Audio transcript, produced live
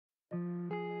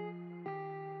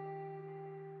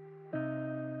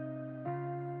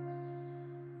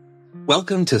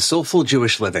Welcome to Soulful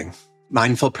Jewish Living,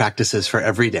 Mindful Practices for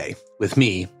Every Day, with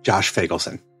me, Josh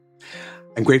Feigleson.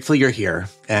 I'm grateful you're here,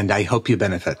 and I hope you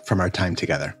benefit from our time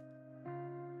together.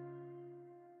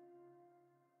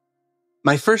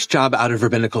 My first job out of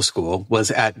rabbinical school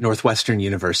was at Northwestern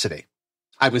University.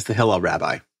 I was the Hillel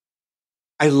rabbi.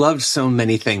 I loved so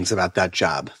many things about that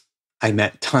job. I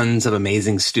met tons of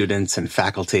amazing students and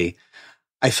faculty.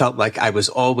 I felt like I was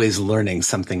always learning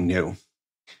something new.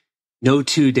 No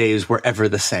 2 days were ever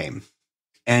the same.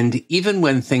 And even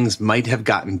when things might have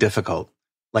gotten difficult,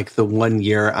 like the 1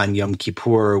 year on Yom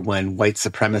Kippur when white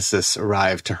supremacists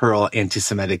arrived to hurl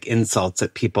anti-Semitic insults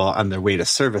at people on their way to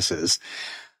services,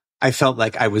 I felt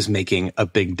like I was making a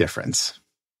big difference.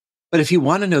 But if you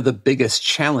want to know the biggest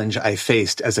challenge I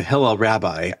faced as a Hillel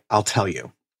rabbi, I'll tell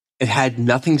you. It had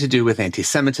nothing to do with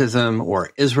anti-Semitism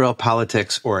or Israel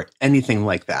politics or anything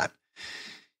like that.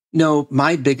 No,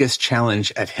 my biggest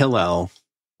challenge at Hillel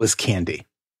was candy.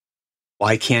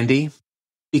 Why candy?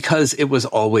 Because it was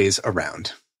always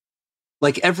around.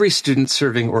 Like every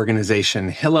student-serving organization,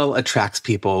 Hillel attracts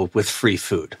people with free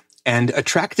food. And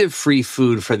attractive free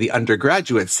food for the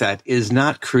undergraduate set is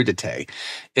not crudité.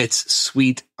 It's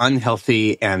sweet,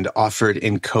 unhealthy, and offered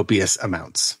in copious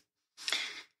amounts.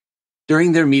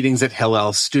 During their meetings at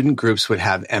Hillel, student groups would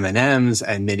have M&Ms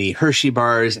and mini Hershey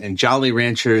bars and Jolly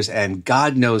Ranchers and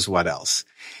God knows what else.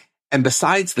 And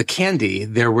besides the candy,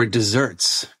 there were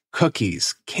desserts,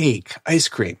 cookies, cake, ice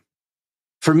cream.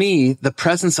 For me, the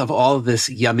presence of all of this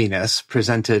yumminess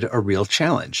presented a real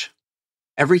challenge.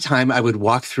 Every time I would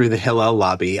walk through the Hillel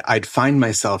lobby, I'd find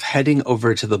myself heading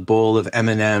over to the bowl of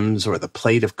M&Ms or the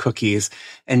plate of cookies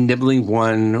and nibbling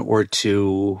 1 or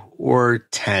 2 or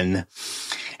 10.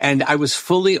 And I was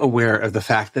fully aware of the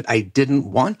fact that I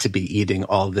didn't want to be eating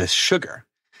all this sugar,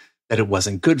 that it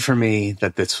wasn't good for me,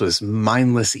 that this was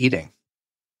mindless eating.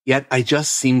 Yet I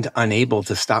just seemed unable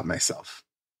to stop myself.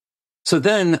 So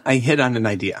then I hit on an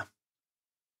idea.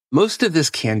 Most of this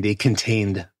candy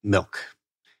contained milk.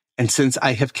 And since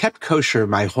I have kept kosher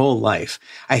my whole life,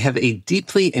 I have a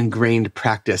deeply ingrained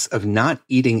practice of not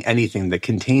eating anything that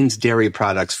contains dairy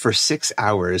products for 6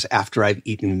 hours after I've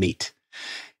eaten meat.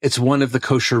 It's one of the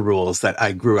kosher rules that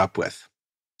I grew up with.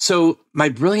 So my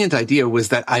brilliant idea was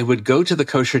that I would go to the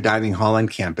kosher dining hall on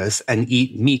campus and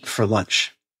eat meat for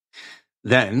lunch.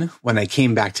 Then, when I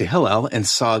came back to Hillel and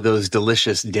saw those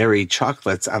delicious dairy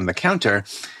chocolates on the counter,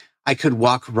 I could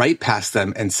walk right past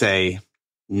them and say,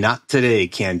 "Not today,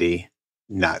 candy,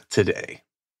 not today."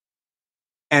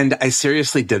 And I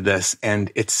seriously did this,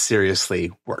 and it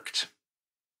seriously worked.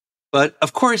 But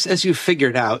of course, as you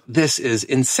figured out, this is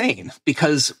insane,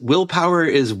 because willpower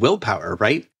is willpower,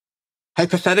 right?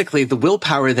 Hypothetically, the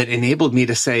willpower that enabled me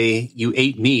to say, "You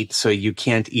ate meat, so you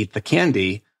can't eat the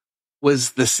candy,"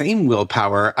 was the same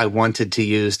willpower I wanted to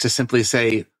use to simply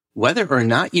say, "Whether or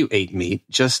not you ate meat,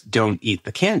 just don't eat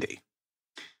the candy."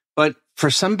 But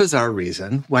for some bizarre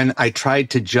reason, when I tried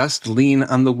to just lean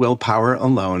on the willpower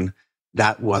alone,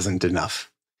 that wasn't enough.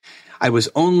 I was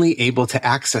only able to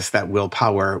access that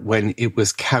willpower when it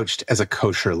was couched as a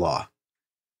kosher law.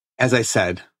 As I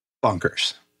said,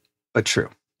 bonkers, but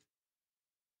true.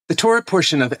 The Torah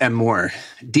portion of Emor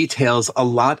details a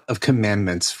lot of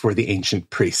commandments for the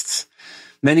ancient priests,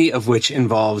 many of which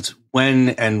involved when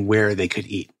and where they could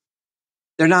eat.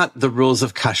 They're not the rules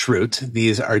of kashrut,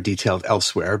 these are detailed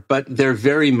elsewhere, but they're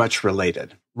very much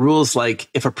related. Rules like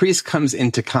if a priest comes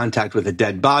into contact with a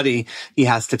dead body, he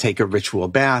has to take a ritual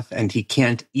bath and he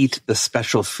can't eat the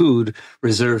special food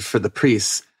reserved for the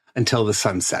priests until the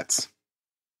sun sets.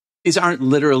 These aren't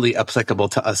literally applicable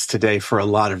to us today for a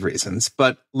lot of reasons,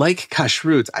 but like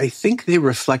kashrut, I think they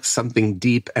reflect something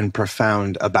deep and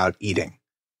profound about eating.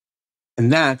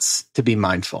 And that's to be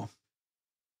mindful.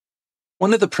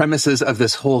 One of the premises of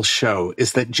this whole show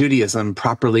is that Judaism,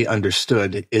 properly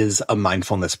understood, is a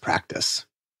mindfulness practice.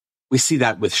 We see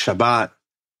that with Shabbat,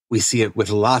 we see it with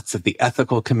lots of the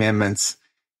ethical commandments,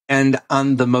 and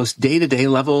on the most day-to-day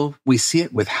level, we see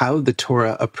it with how the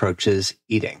Torah approaches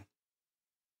eating.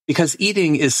 Because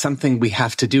eating is something we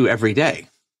have to do every day.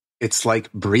 It's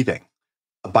like breathing,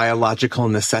 a biological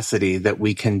necessity that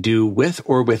we can do with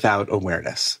or without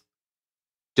awareness.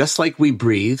 Just like we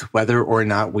breathe, whether or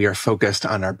not we are focused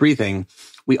on our breathing,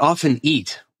 we often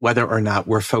eat, whether or not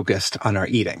we're focused on our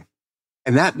eating.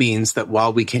 And that means that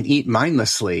while we can eat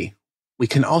mindlessly, we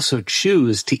can also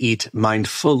choose to eat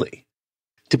mindfully,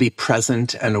 to be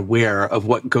present and aware of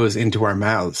what goes into our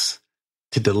mouths,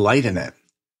 to delight in it,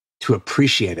 to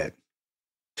appreciate it,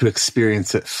 to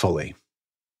experience it fully.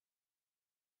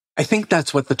 I think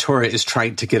that's what the Torah is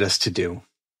trying to get us to do.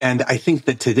 And I think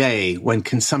that today, when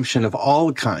consumption of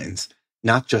all kinds,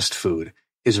 not just food,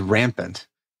 is rampant,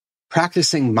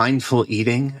 practicing mindful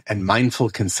eating and mindful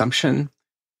consumption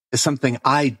is something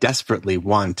I desperately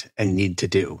want and need to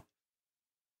do.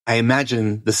 I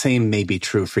imagine the same may be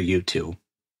true for you too.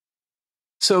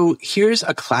 So here's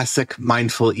a classic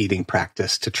mindful eating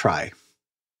practice to try.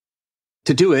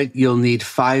 To do it, you'll need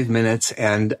 5 minutes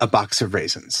and a box of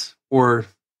raisins, or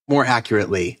more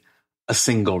accurately, a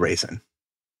single raisin.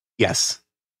 Yes,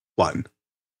 one.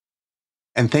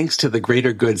 And thanks to the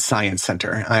Greater Good Science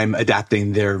Center, I'm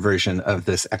adapting their version of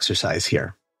this exercise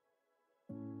here.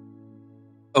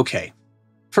 Okay,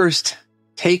 first,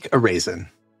 take a raisin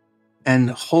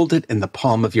and hold it in the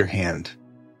palm of your hand,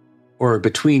 or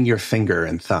between your finger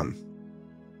and thumb.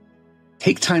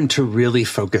 Take time to really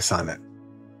focus on it.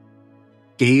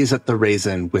 Gaze at the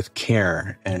raisin with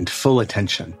care and full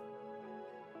attention.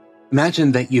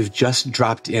 Imagine that you've just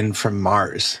dropped in from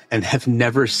Mars and have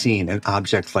never seen an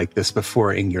object like this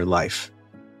before in your life.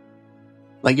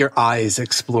 Let your eyes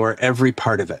explore every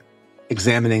part of it,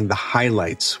 examining the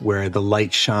highlights where the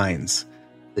light shines,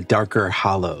 the darker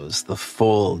hollows, the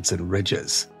folds and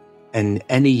ridges, and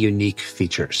any unique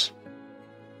features.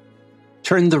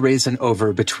 Turn the raisin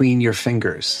over between your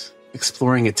fingers,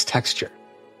 exploring its texture.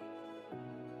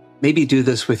 Maybe do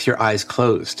this with your eyes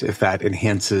closed if that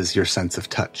enhances your sense of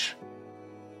touch.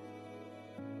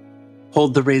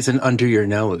 Hold the raisin under your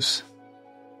nose.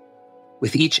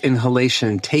 With each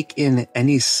inhalation, take in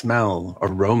any smell,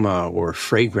 aroma, or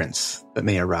fragrance that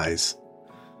may arise.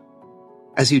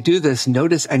 As you do this,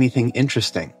 notice anything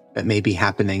interesting that may be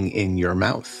happening in your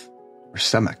mouth or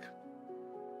stomach.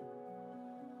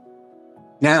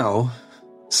 Now,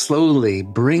 slowly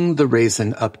bring the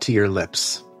raisin up to your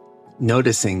lips,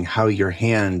 noticing how your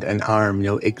hand and arm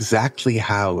know exactly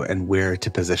how and where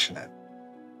to position it.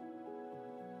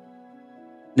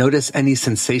 Notice any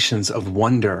sensations of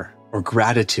wonder or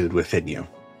gratitude within you.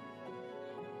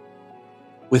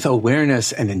 With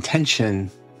awareness and intention,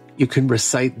 you can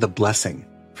recite the blessing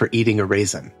for eating a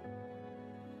raisin.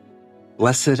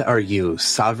 Blessed are you,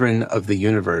 sovereign of the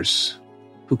universe,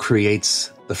 who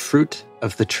creates the fruit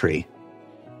of the tree.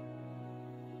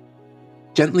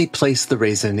 Gently place the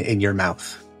raisin in your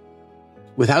mouth.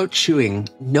 Without chewing,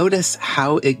 notice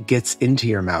how it gets into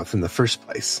your mouth in the first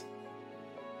place.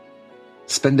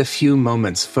 Spend a few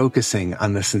moments focusing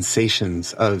on the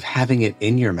sensations of having it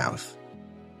in your mouth,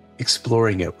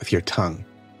 exploring it with your tongue.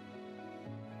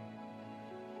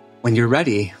 When you're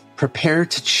ready, prepare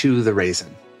to chew the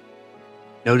raisin,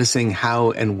 noticing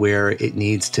how and where it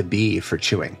needs to be for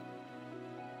chewing.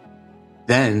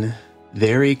 Then,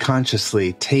 very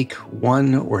consciously take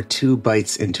 1 or 2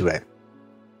 bites into it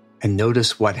and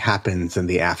notice what happens in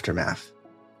the aftermath,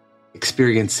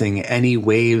 experiencing any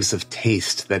waves of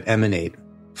taste that emanate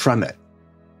from it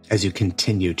as you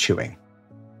continue chewing.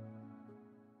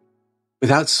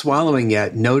 Without swallowing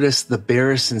yet, notice the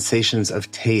bare sensations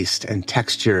of taste and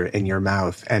texture in your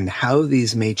mouth and how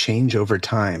these may change over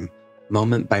time,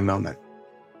 moment by moment.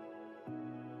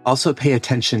 Also pay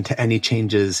attention to any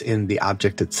changes in the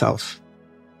object itself.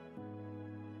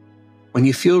 When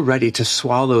you feel ready to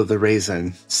swallow the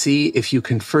raisin, see if you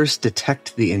can first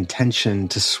detect the intention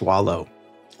to swallow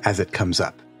as it comes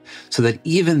up, so that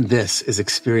even this is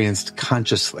experienced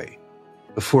consciously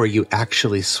before you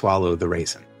actually swallow the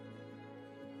raisin.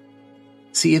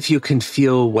 See if you can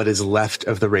feel what is left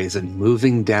of the raisin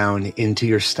moving down into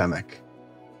your stomach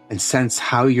and sense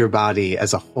how your body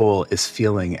as a whole is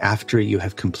feeling after you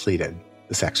have completed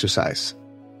this exercise.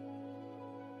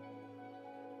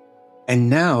 And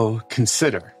now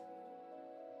consider,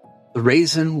 the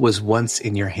raisin was once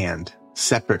in your hand,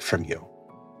 separate from you.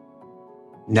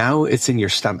 Now it's in your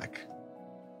stomach.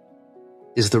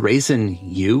 Is the raisin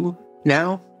you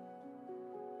now?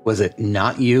 Was it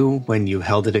not you when you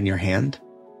held it in your hand?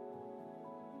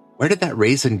 Where did that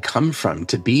raisin come from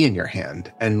to be in your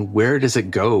hand, and where does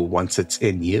it go once it's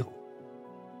in you?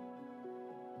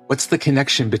 What's the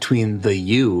connection between the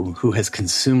you who has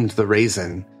consumed the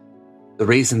raisin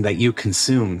that you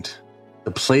consumed,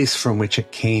 the place from which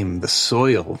it came, the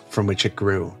soil from which it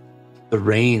grew, the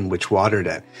rain which watered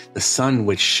it, the sun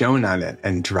which shone on it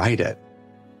and dried it?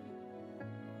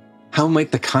 How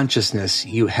might the consciousness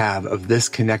you have of this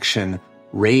connection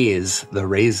raise the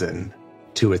raisin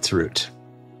to its root?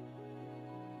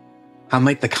 How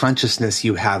might the consciousness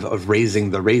you have of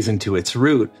raising the raisin to its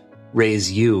root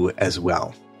raise you as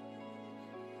well?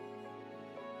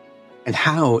 And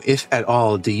how, if at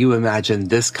all, do you imagine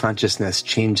this consciousness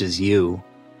changes you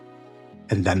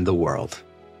and then the world?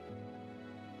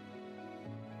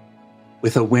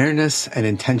 With awareness and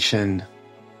intention,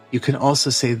 you can also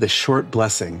say the short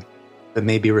blessing that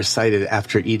may be recited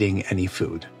after eating any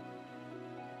food.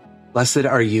 Blessed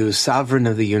are you, sovereign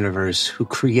of the universe, who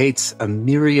creates a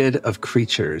myriad of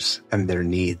creatures and their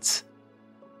needs,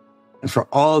 and for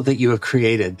all that you have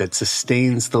created that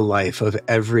sustains the life of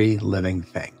every living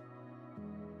thing.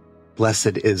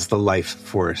 Blessed is the life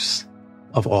force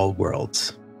of all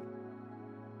worlds.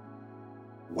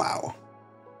 Wow.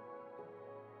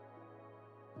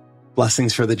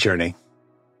 Blessings for the journey.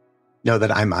 Know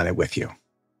that I'm on it with you.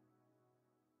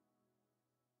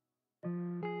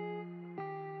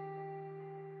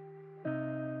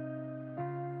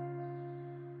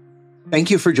 Thank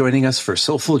you for joining us for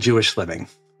Soulful Jewish Living,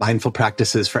 Mindful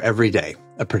Practices for Every Day,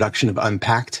 a production of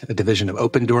Unpacked, a division of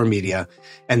OpenDor Media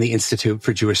and the Institute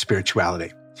for Jewish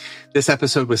Spirituality. This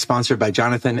episode was sponsored by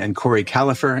Jonathan and Corey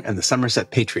Califer and the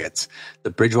Somerset Patriots,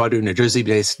 the Bridgewater, New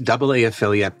Jersey-based AA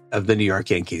affiliate of the New York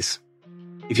Yankees.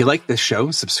 If you like this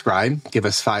show, subscribe, give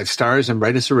us 5 stars, and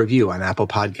write us a review on Apple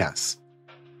Podcasts.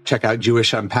 Check out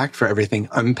Jewish Unpacked for everything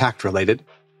Unpacked related,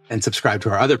 and subscribe to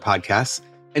our other podcasts,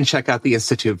 and check out the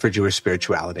Institute for Jewish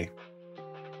Spirituality.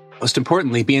 Most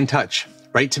importantly, be in touch.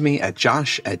 Write to me at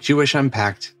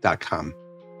josh@jewishunpacked.com.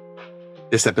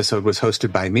 This episode was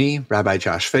hosted by me, Rabbi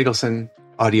Josh Feigleson.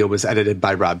 Audio was edited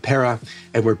by Rob Pera,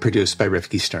 and we're produced by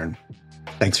Rifki Stern.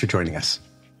 Thanks for joining us.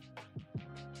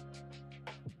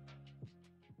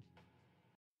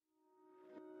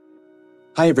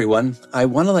 Hi, everyone. I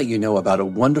want to let you know about a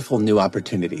wonderful new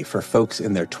opportunity for folks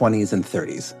in their 20s and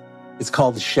 30s. It's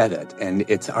called Shed It, and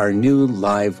it's our new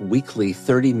live weekly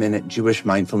 30-minute Jewish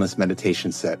mindfulness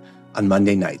meditation set on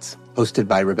Monday nights, hosted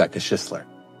by Rebecca Schisler.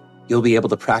 You'll be able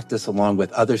to practice along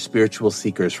with other spiritual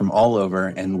seekers from all over,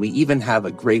 and we even have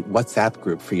a great WhatsApp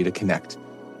group for you to connect.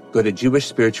 Go to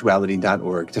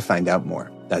jewishspirituality.org to find out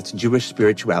more. That's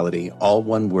jewishspirituality, all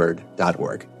one word,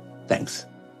 .org. Thanks.